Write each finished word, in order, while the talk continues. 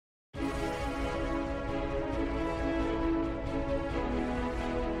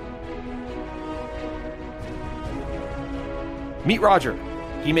Meet Roger.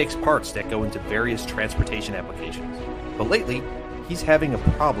 He makes parts that go into various transportation applications. But lately, he's having a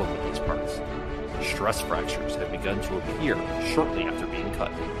problem with these parts. Stress fractures have begun to appear shortly after being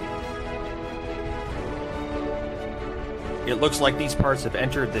cut. It looks like these parts have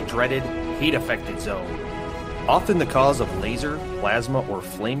entered the dreaded heat-affected zone. Often the cause of laser, plasma, or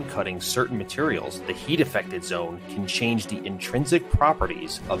flame cutting certain materials, the heat-affected zone can change the intrinsic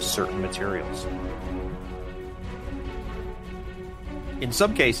properties of certain materials. In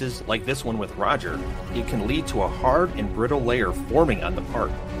some cases, like this one with Roger, it can lead to a hard and brittle layer forming on the part,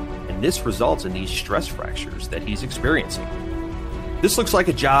 and this results in these stress fractures that he's experiencing. This looks like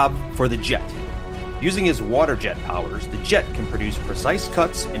a job for the Jet. Using his waterjet powers, the Jet can produce precise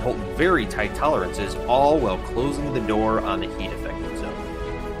cuts and hold very tight tolerances, all while closing the door on the heat-affected zone.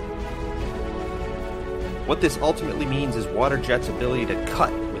 What this ultimately means is waterjet's ability to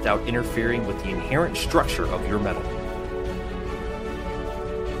cut without interfering with the inherent structure of your metal.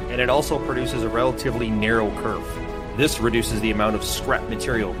 And it also produces a relatively narrow curve. This reduces the amount of scrap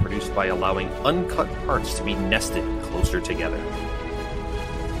material produced by allowing uncut parts to be nested closer together.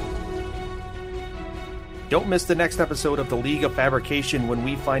 Don't miss the next episode of the League of Fabrication when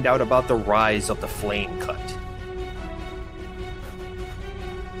we find out about the rise of the flame cut.